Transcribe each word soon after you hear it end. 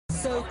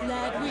so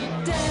glad we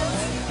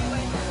danced.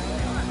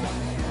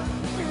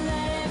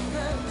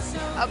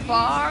 A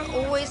bar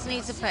always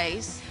needs a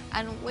pace,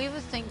 and we were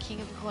thinking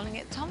of calling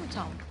it Tom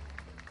Tom.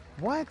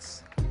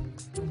 What?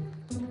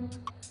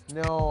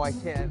 No, I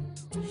can't.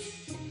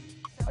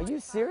 Are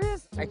you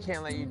serious? I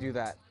can't let you do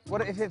that.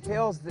 What if it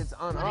fails? It's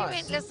on us. What do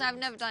you mean? Listen, I've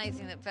never done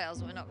anything that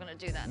fails. We're not going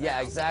to do that. Yeah,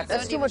 now. exactly.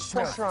 That's too much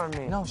pressure on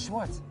me. No,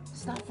 Schwartz,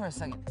 stop for a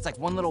second. It's like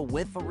one little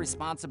whiff of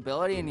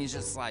responsibility, and he's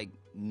just like,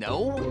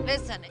 no?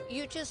 Listen,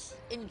 you just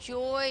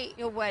enjoy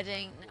your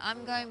wedding.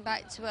 I'm going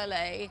back to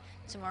LA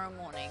tomorrow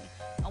morning,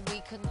 and we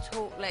can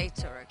talk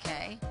later,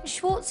 okay?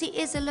 Schwartzy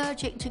is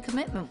allergic to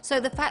commitment. So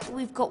the fact that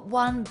we've got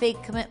one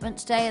big commitment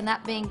today, and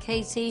that being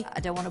Katie, I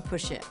don't want to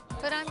push it.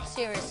 But I'm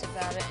serious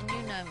about it, and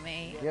you know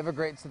me. You have a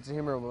great sense of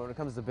humor, but when it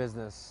comes to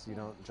business, you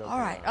don't joke All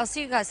right, around. I'll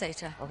see you guys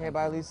later. Okay,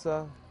 bye,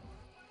 Lisa.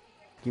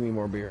 Give me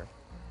more beer.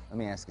 Let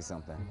me ask you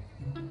something.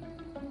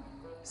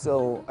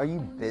 So, are you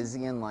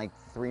busy in like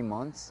 3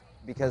 months?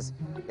 Because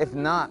if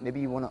not,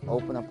 maybe you want to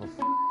open up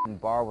a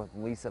bar with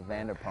Lisa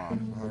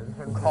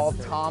Vanderpump called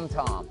Tom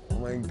Tom. Oh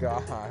my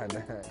God.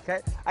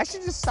 Okay, I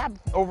should just stop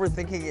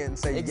overthinking it and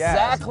say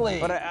Exactly.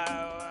 yes. But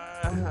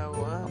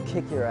I'll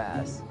kick your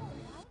ass.